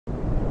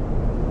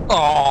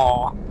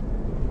Oh.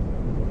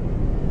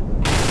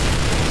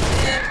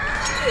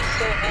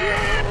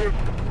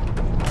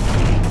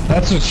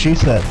 That's what she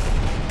said.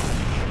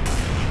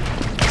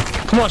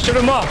 Come on, shoot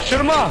him off! Shoot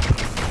him off!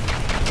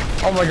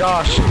 Oh my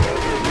gosh.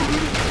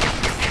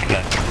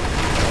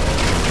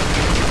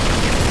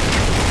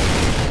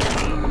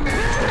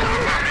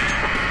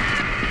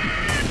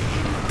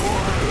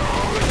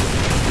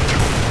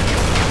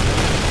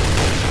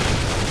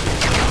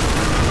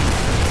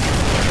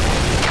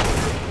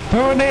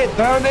 Throw it,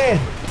 throw it.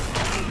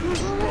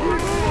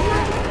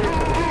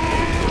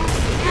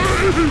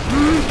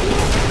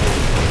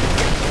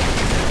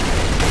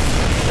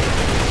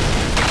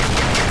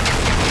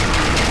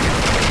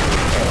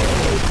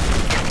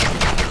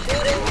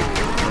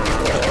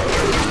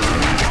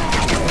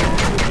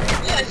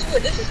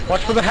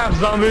 Watch for the half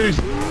zombies.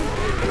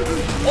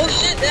 Oh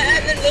shit, that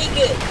hasn't make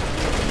it.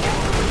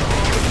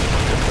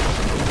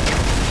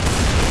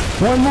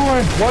 One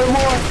more.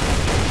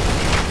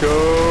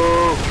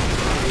 Go!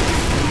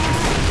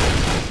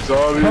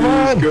 Zombies, Come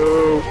on.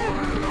 go!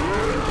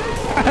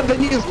 Then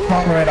you just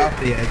fall right off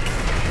the edge.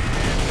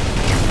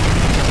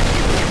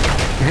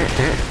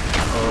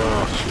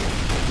 Oh,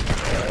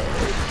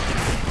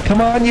 shit. Come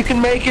on, you can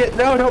make it.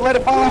 No, don't let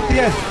it fall off the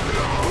edge.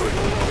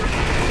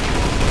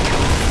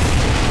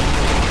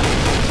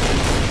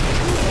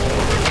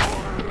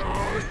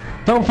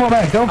 Don't fall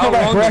back, don't fall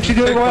back. We're actually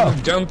doing well.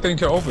 Dumb thing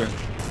to open.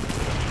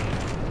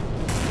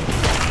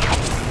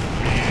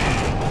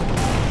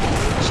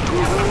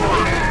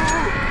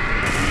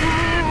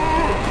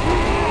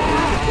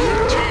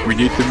 We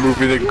need to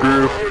move in a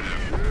group.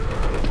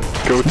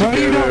 Go together. No,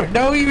 you don't.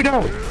 No, you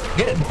don't.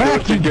 Get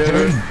back, you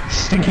dirty,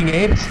 stinking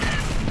apes.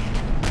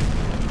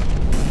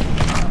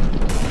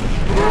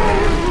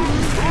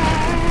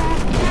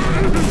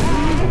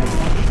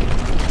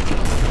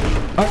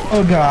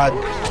 Oh god.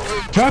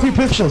 Drop your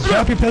pistols,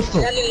 drop your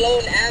pistols. Running low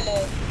on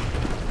ammo.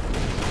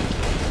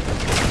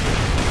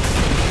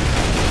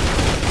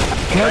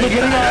 No, they're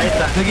getting on.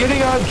 They're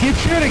getting on. Keep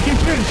shooting,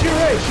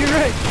 shoot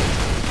right.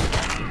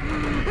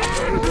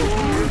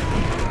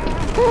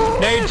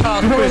 Nade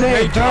toss, Throw Chris,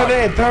 nade toss.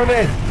 it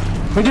in.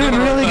 We're doing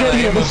really good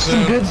here. This is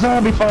some good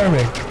zombie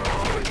farming.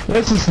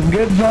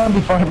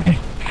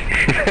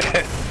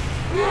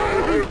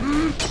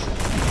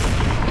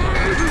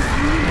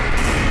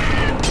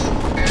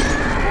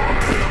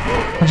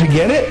 Did you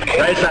get it?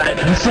 Right side.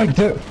 Just like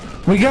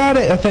we got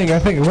it, I think.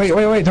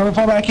 Wait, don't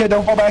fall back yet,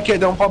 No, you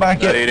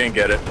didn't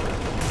get it.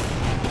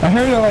 I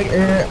heard it like,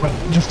 but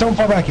just don't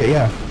fall back yet,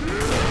 yeah.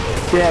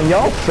 Damn,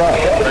 y'all suck.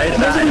 Right I'm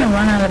just side. gonna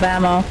run out of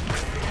ammo.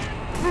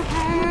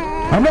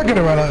 I'm not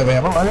gonna run out of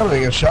ammo, I'm gonna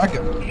get a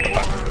shotgun.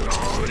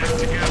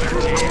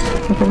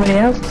 Everybody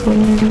else,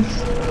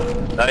 please.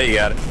 Now you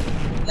got it.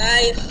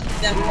 Nice.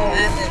 That won't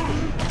happen.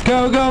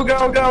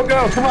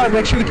 Go! Come on,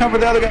 make sure to cover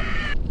the other guy.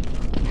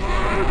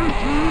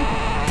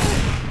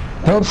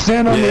 Don't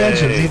stand on the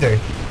edges either.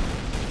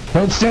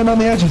 Don't stand on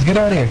the edges, get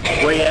on here.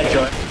 Where you at,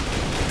 Joy?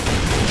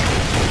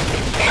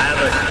 I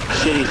have a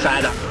shitty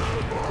side up.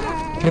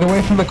 Get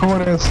away from the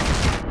corners.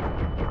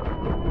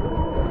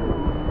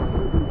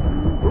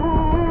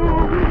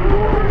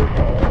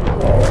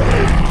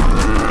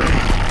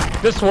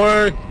 This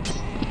way.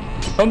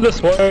 Come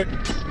this way.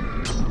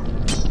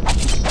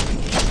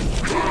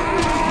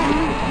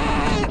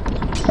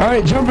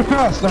 Alright, jump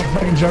across. Stop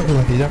fucking jumping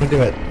with you, never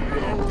do it.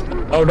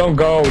 Oh, don't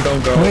go.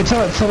 Wait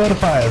till it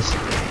solidifies.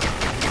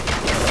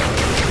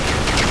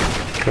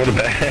 Go to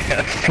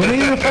bed. We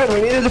need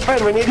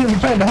to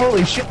defend,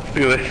 holy shit.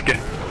 Look at this guy.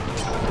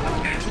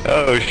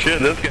 Oh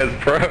shit, this guy's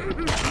pro.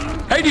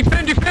 Hey,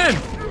 defend!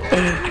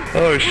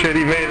 Oh shit,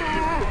 he made it.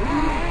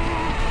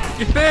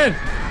 Defend!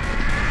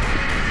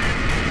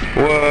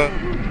 What?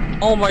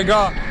 Oh my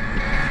god.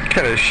 What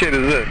kind of shit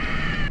is this?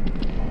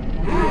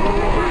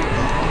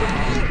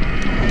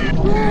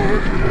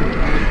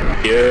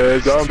 Yeah,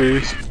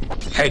 zombies.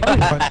 Hey.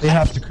 They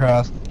have to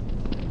cross.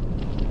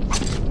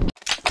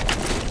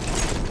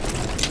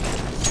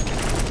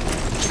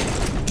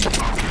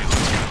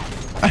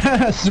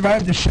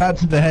 Survived the shot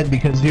to the head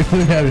because you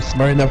were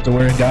smart enough to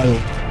wear a goggle.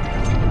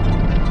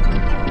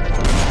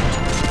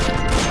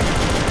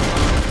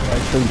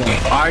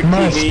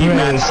 RTV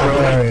match pro.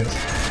 Hilarious.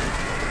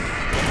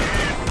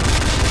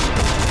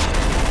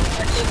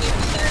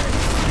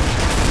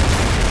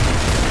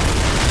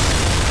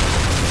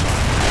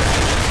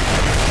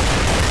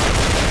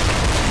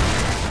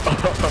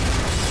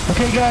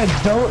 Okay guys,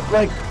 don't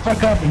like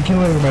fuck up and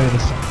kill everybody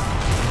this time.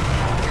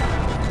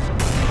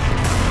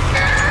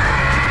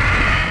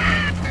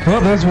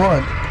 Well, there's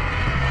one.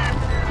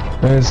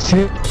 There's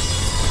two.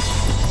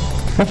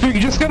 If you're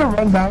just gonna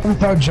run down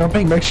without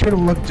jumping, make sure to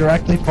look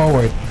directly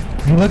forward.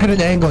 If you look at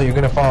an angle, you're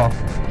gonna fall.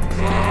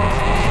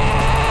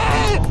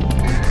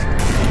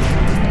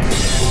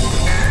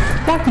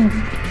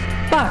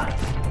 Fuck.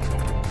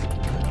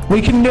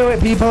 We can do it,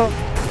 people.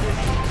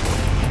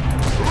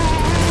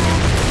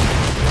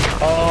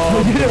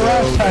 Oh, We did it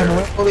last time.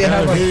 We only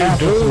had like half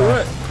the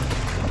amount.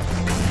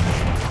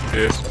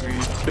 Yes, we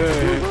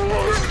did.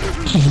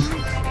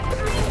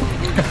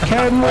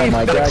 Can we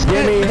my fix God,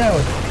 it? gimme.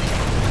 No.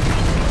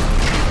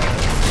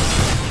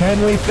 Can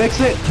we fix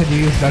it? Can you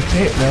use duct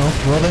tape? No.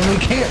 Well, then we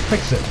can't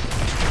fix it.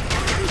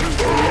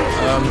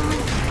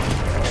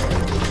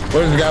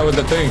 Where's the guy with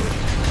the thing?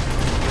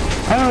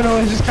 I don't know.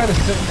 He's just kind of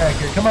sitting back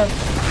here. Come on.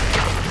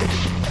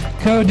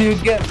 Go,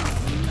 dude. Get.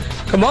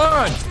 Come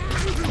on!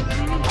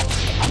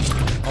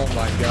 Oh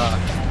my god.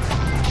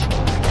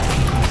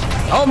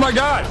 Oh my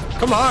god!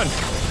 Come on!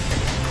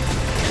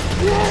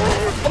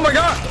 Oh my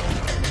god!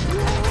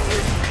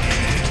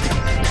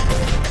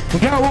 We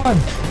got one.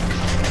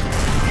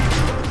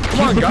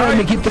 Come on,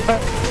 guy! Keep the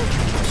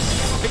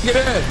Get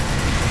in!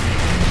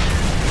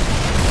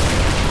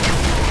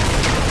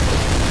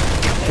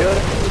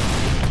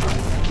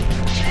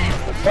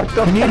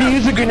 We need to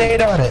use a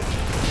grenade on it.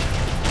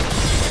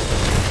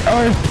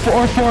 Or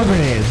 4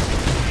 grenades.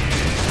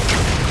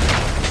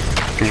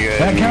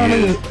 That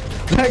counted.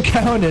 That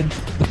counted.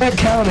 That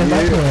counted.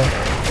 That's right.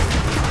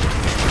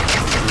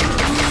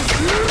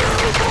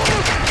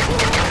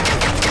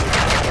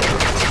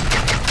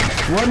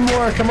 One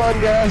more. Come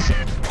on, guys.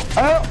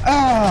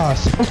 Oh,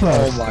 so close.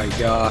 Oh my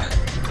god.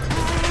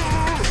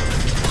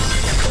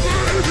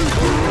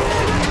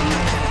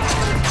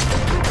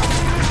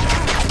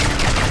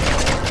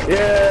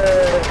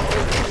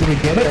 Yeah. Did we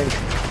get it?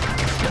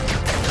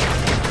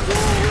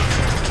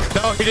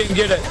 No, he didn't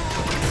get it.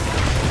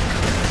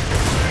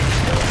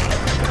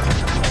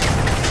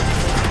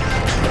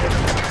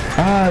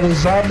 The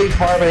zombie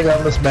farming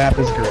on this map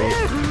is great.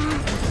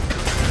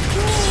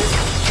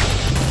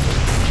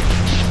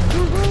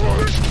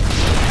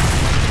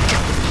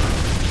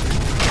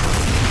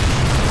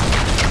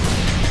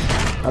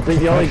 I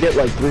think you only get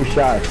like 3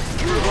 shots.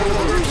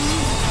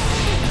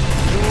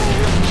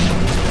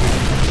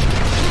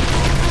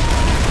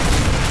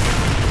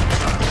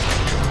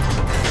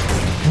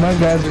 Come on,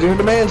 guys, we're doing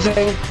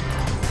amazing.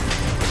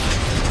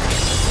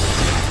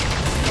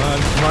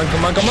 Come on,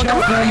 come on, come on, come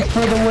on! Shotguns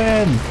for the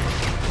win.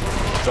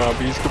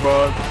 Zombies, come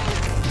on.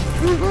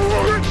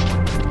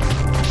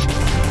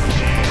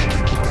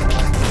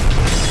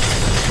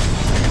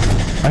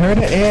 I heard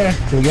it air.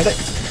 Can we get it?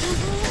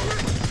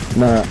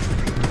 Nah.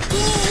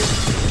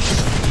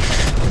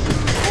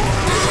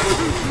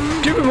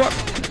 Give me my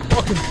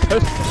fucking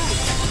pistol.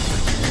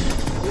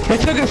 It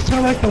took us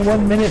till like the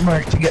 1 minute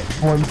mark to get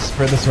points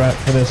for this route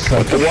for this.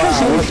 What the fuck?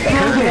 So What the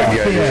heck further are off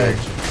you the guys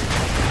edge.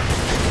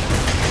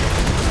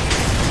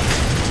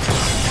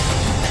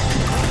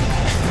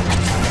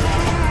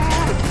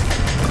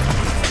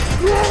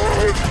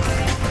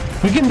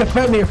 We can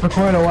defend here for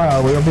quite a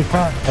while. We'll be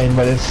fine,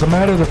 but it's a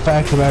matter of the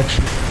fact of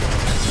actually.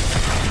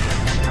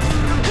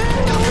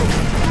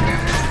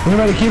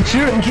 Everybody keep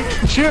shooting,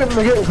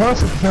 we're getting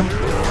closer to them.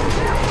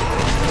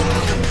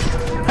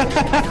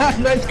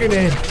 Nice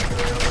grenade.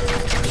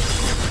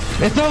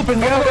 It's open,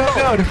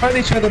 go, defend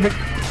each other.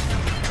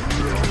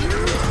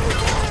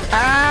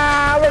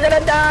 Ah, we're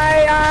gonna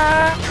die.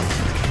 Ah.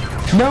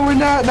 No, we're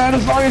not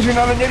as long as you're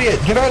not an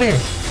idiot. Get out of here.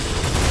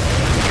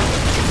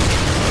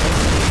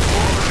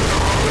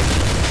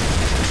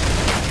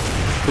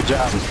 Good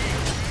job.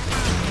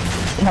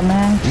 Come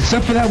on.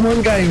 Except for that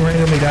one guy who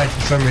randomly died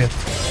for some reason.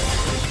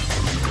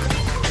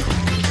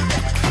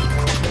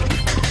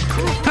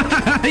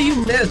 You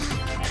missed.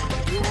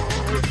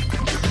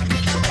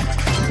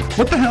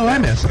 What the hell I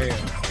missed?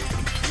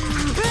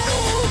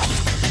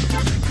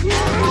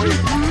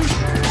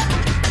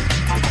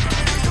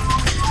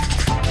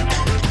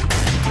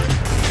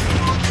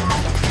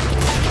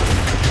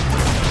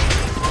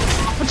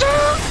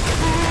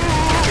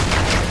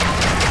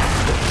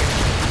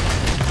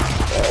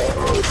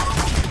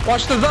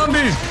 Watch the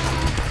zombies!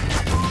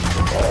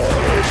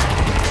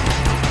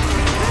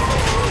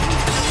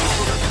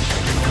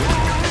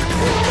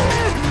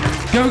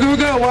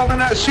 Go, while they're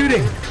not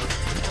shooting.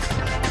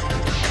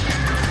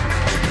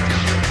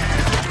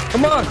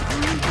 Come on!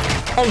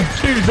 Oh,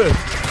 Jesus!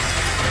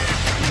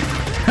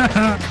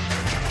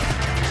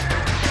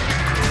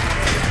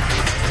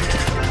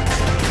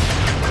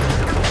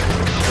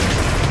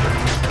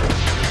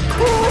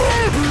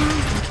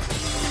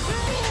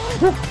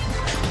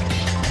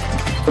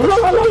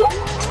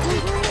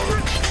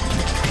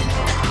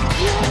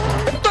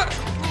 What the?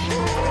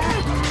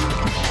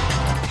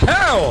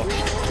 How?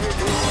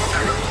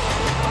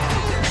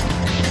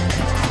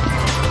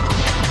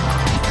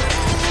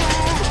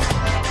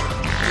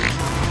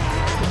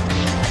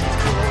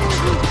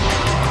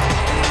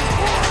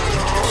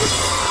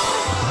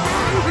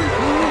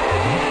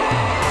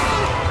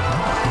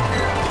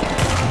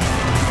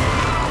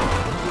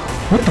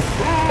 What the?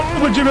 Oh,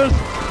 my goodness!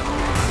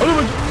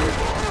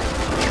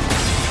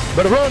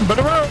 Better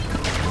run!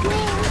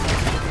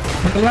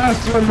 The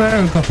last one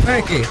there was the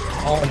Frankie.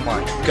 Oh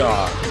my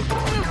god.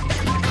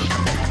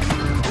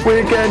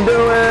 We can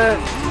do it.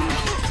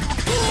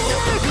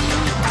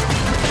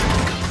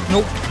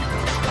 Nope.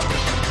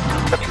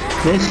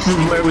 This is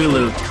where we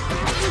lose.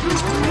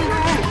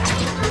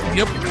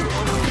 Yep.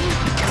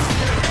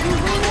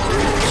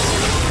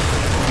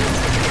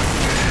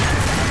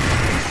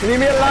 Leave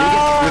me How do you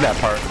alone. get through that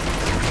part?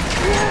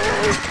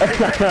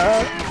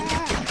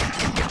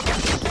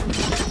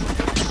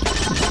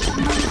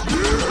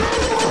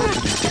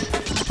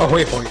 Oh,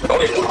 waypoint.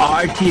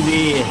 RTV,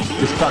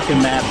 this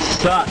fucking map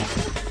sucks.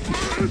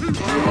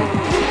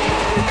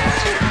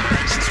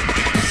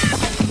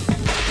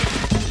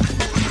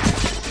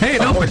 Hey,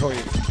 Oh, no!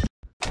 waypoint.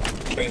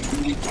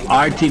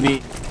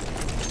 RTV.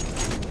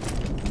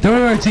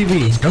 Don't on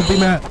TV. Don't be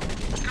mad.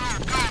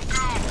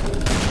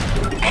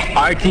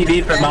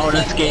 RTV for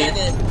Mountain Escape.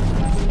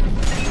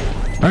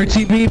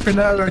 RTB for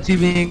not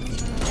RTBing.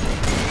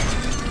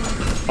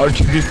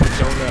 RGB for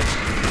donut.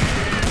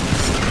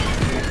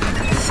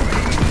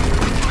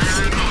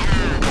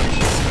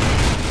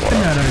 For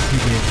not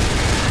RTBing.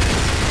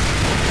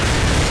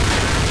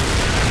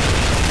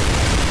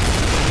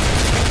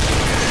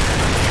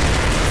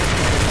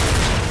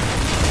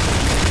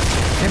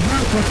 Hey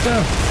Brooke, what's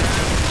up?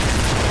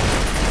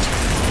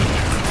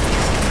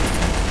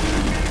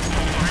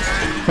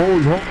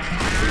 Hold on.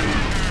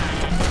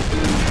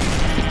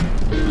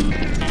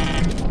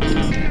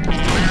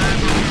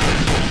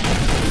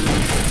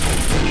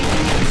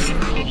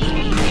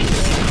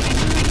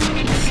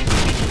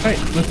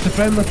 Alright, let's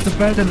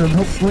defend, and then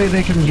hopefully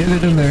they can get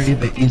it in there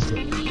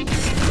easily.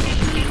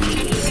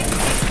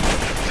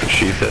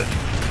 She said.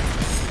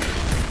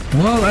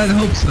 Well, I'd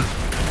hope so.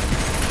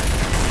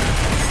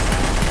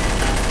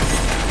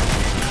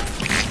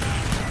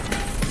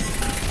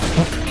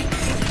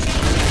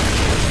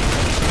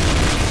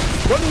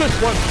 Run this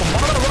one from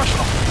Mother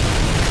Russia.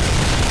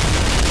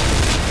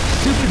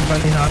 Stupid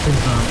bunny hopping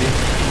zombie.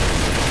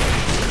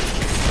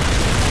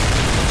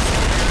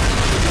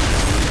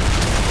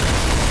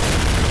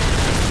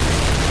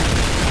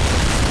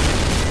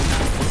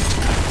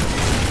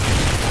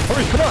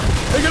 Hurry, come on,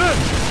 take it in.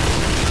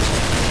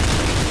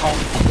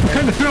 What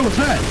kind of thrill was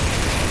that?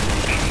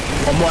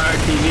 One more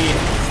RTV.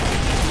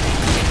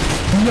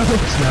 No,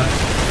 it's not.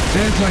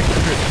 There's like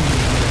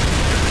 13.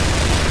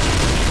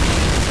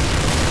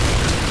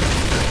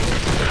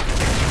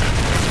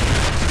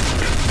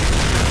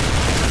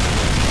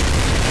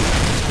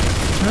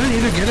 I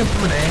need to get him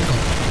from an angle.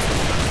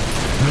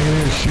 I'm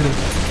gonna shoot him.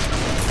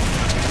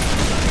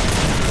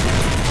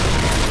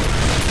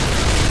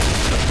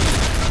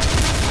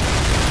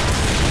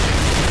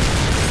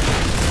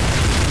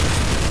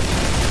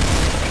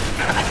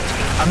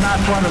 I'm not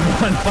one of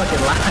one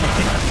fucking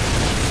line.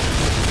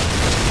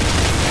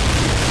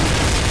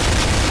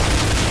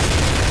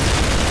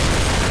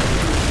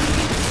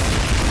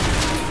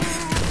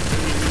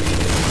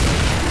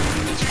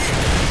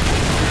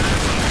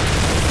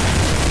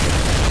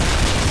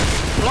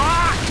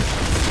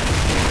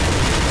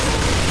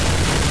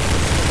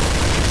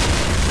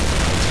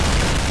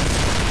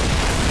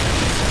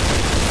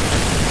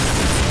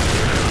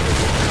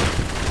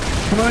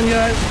 Come on,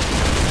 guys.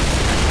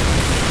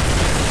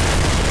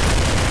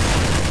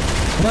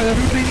 Come on,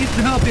 everybody needs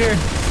the help here.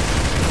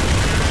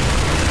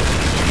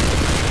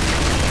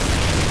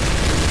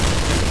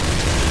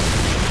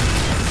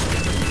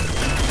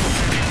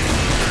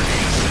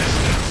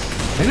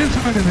 It is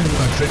harder than it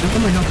looks. It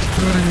only helps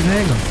throw it at an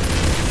angle.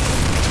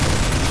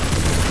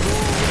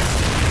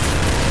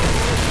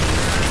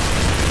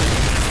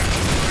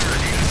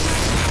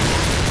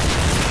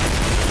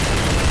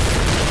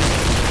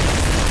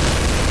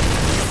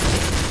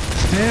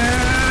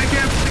 Stand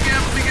again.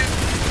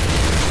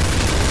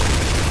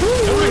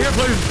 Over here,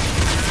 please.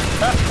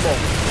 Basketball.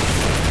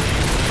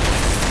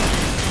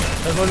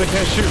 That's why they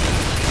can't shoot.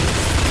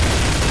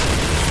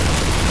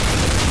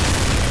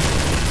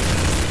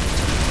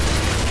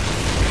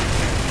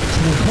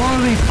 Some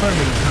quality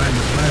farming time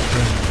is my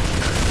friend.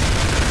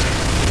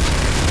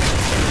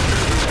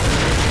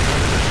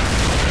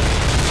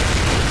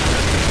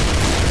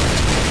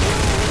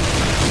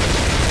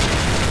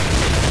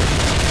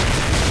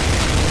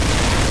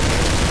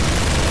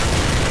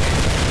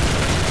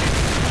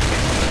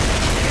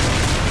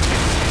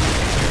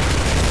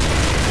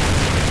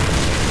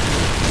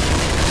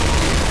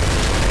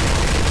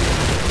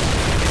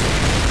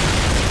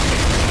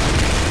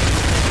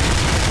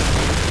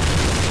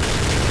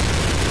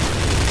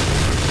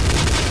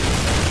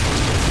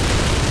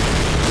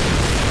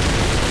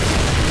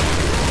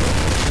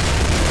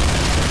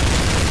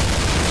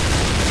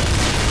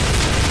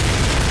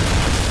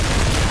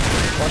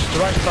 Watch the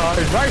right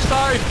side. Right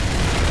side.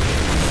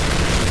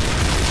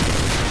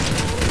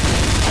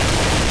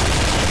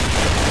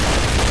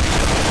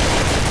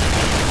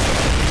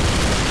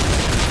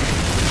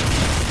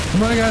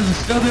 Come on, guys, we're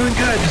still doing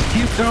good. Just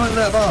keep throwing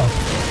that ball.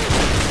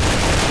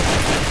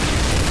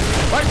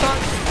 Right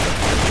side.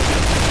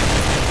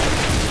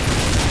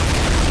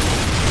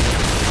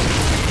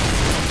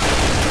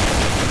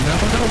 No,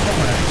 don't fall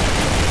back.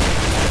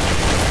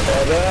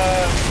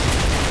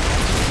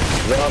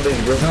 Zombies,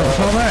 bro. No,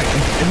 fall back.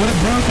 It would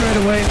have broke right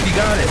away if you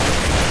got it.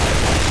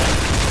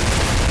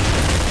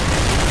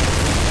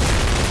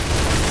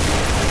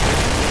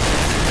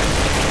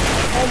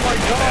 Oh my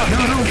god. No,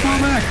 don't fall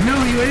back. No,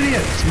 you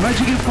idiots. Why'd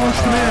you get false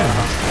commands?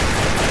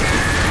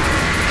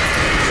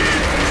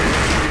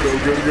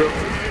 Go.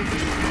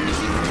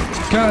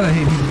 God, I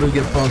hate people who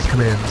get false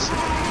commands.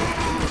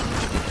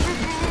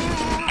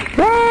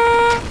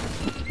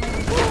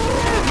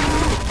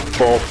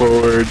 Fall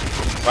forward.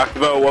 Back to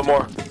bow, one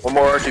more. One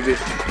more RTV.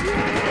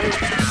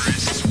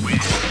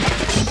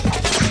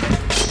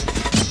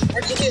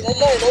 RTP, one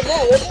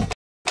more.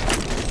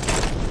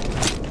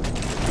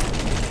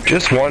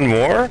 Just one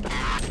more?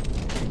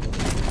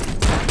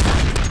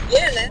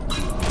 Yeah, man.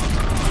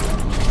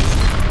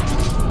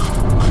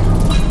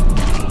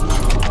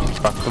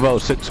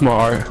 About 6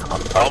 more.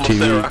 Almost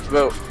there,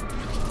 Rockville.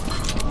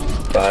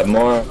 5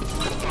 more.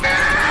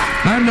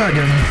 I'm not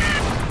gonna.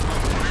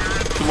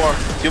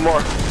 2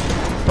 more.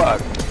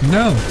 Fuck.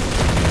 No.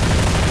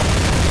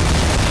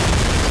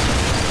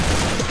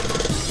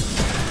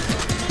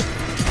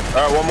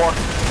 Alright, one more.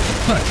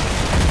 What?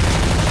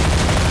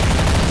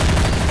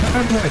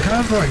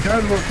 Convoy.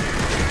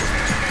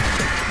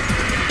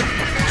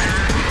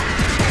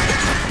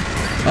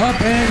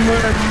 Up and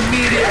we're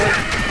immediately.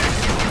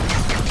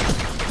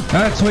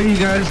 That's what you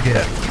guys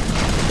get.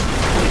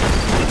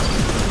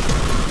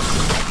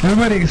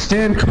 Everybody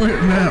stand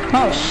clear now.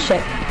 Oh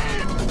shit.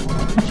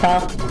 I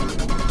fell.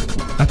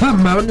 I thought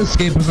Mountain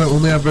Escape was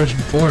only on version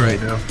 4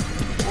 right now.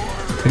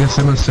 I guess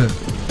I must have.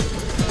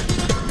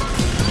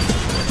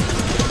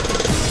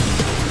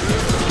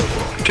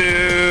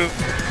 2.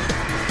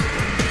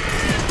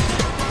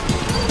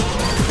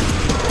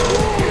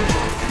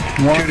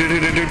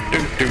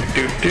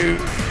 Do.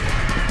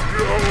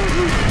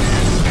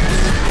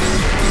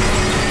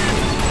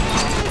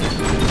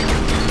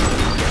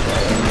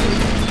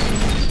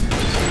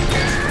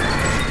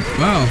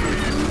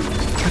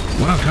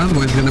 Wow,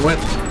 Convoy's gonna win.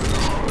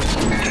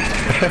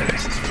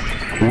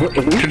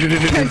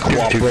 We can't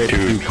cooperate to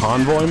do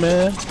convoy,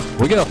 man.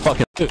 We gotta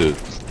fucking do.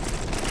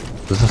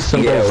 This is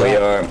simple as Yeah, we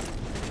that. are.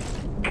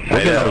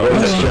 We're gonna win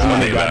this shit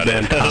money about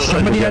it.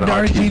 Somebody had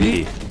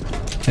RTV.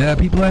 Yeah,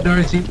 people had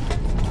RTV.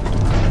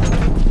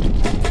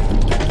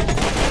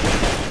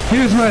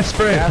 Here's my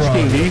spray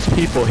Asking frog. these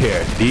people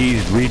here,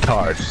 these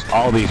retards,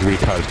 all these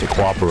retards to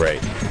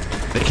cooperate.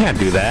 They can't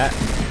do that.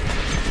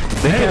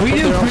 They Hey, can't we put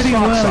do their own pretty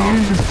socks well. on.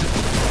 You just...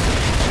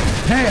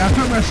 Hey, I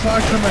put my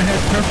socks on my head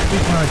perfectly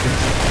fine.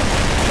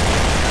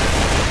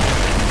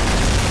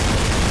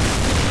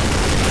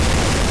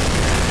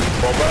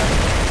 Fall back.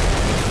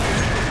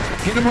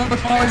 Get him on the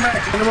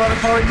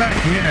falling back.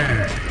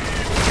 Yeah.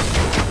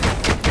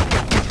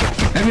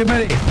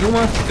 Everybody, who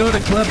wants to go to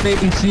Club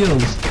Navy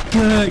Seals?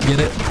 Get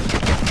it.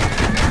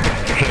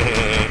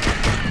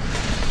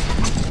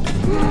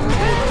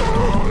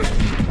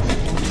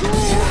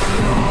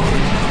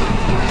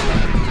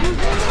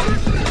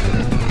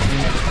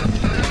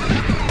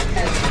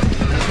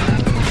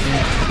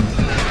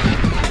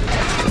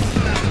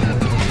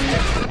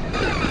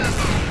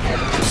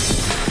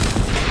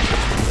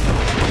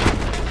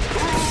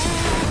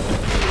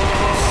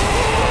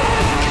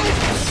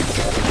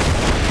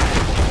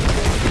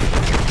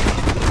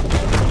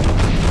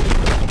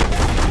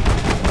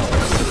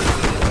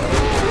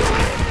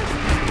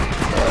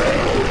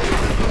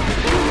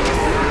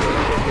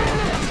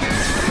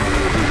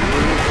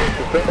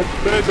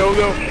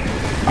 Go.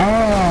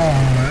 Oh,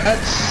 that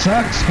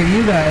sucks for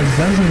you guys,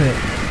 doesn't it?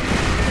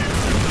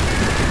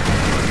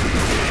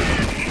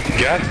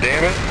 God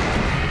damn it.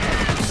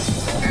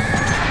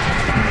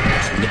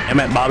 Damn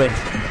it, Bobby.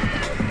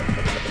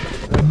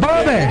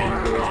 Bobby!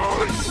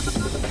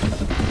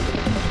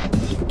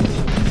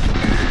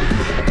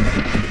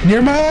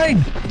 You're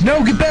mine!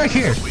 No, get back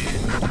here!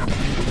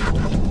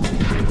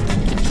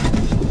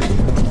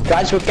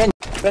 Guys, we can.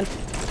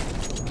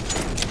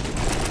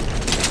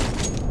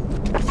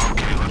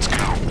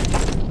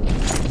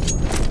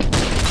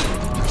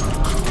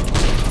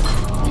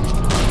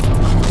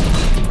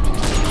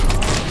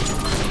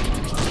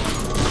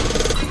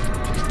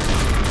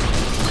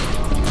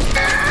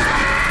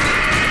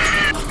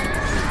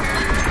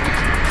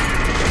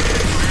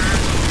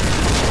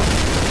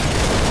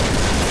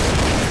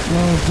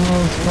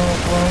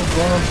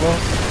 Whoa.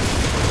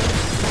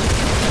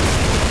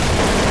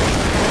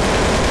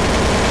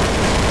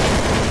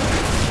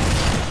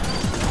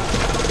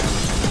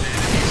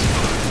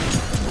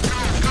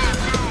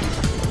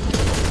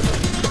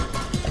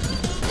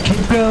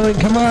 Keep going,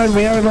 come on,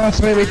 we haven't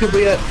lost many people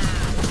yet.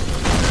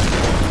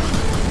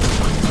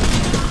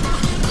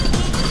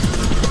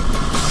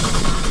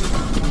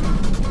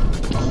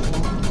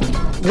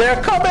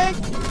 They're coming!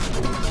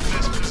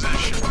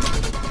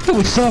 Oh,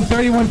 we still have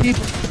 31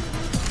 people.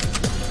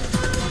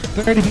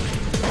 30 people.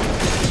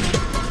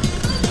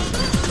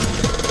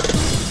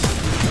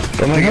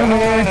 Oh my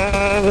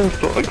god, I'm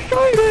so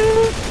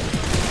excited!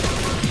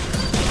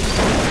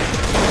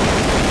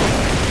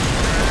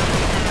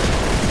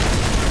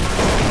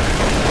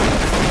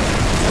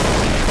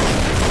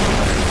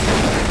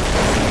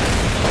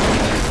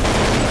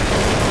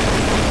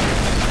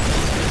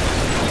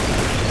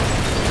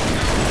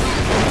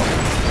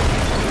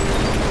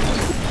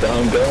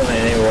 Don't go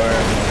anywhere.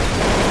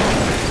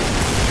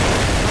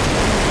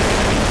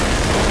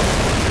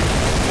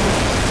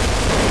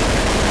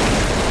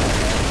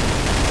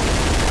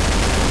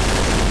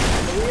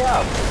 Hurry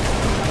up.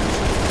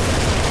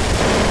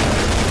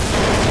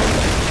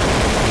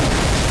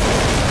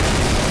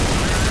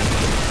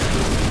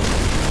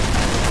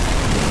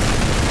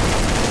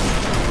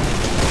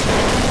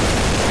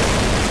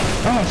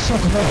 so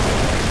close.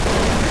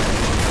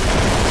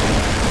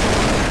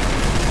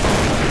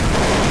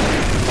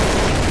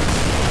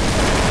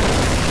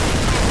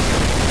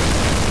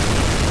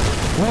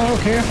 Whoa,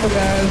 careful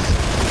guys.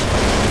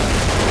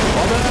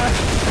 Hold on.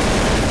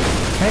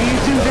 Hey, you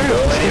two there. go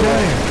Stay anywhere.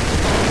 down here.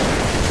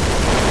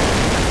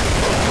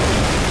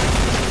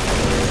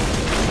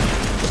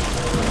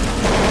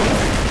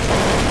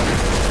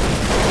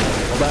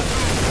 Hold on.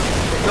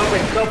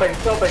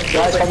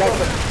 Guys, come on.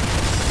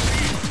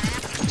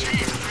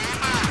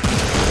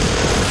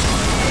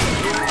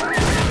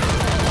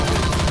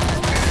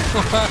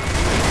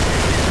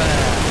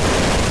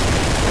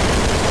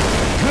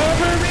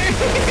 Cover me!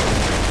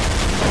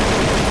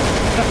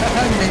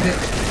 I made it.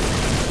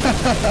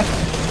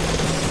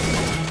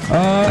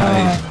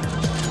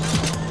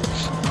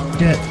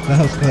 Shit, that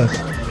was close.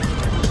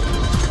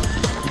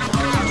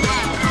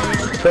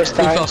 First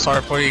I time. feel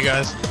sorry for you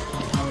guys.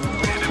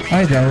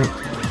 I don't.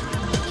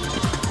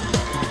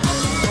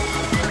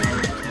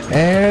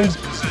 And...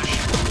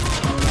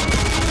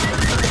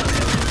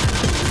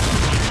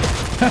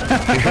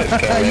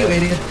 you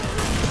idiot.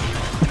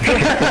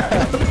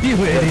 You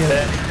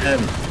idiot.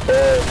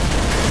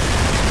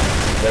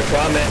 They're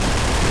coming.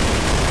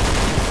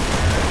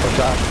 What's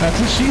up? That's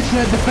what she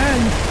said,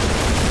 defend.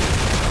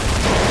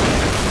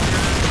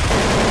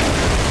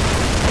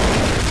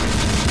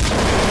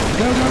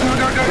 Go, go,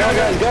 go, go,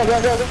 go, go,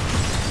 go. Go.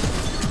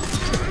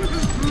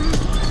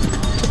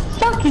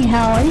 Fucking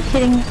hell, are you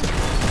kidding me?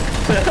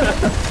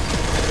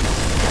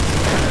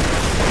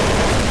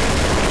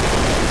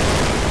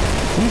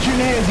 Use your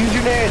nades, use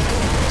your nades.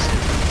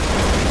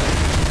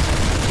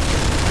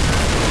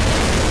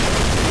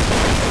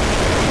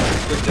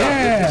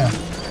 Yeah!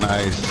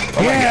 Nice.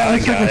 Yeah,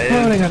 looks like it's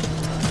floating.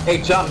 Hey,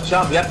 jump.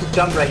 You have to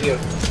jump right here.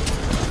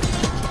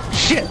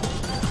 Shit!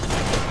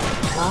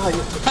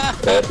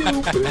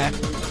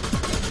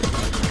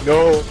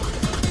 No.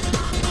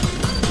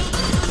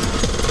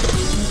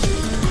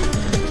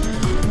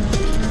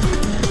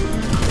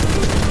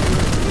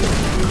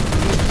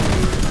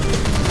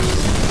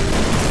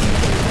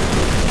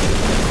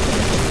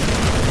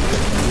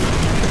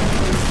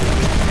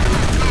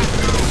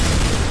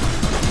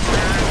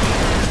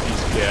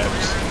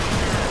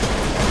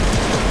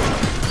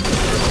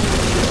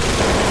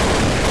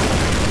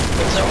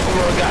 It's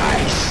over,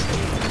 guys.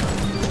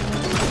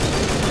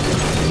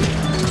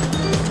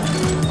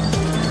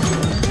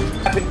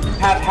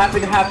 Half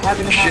and half.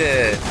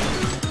 Shit.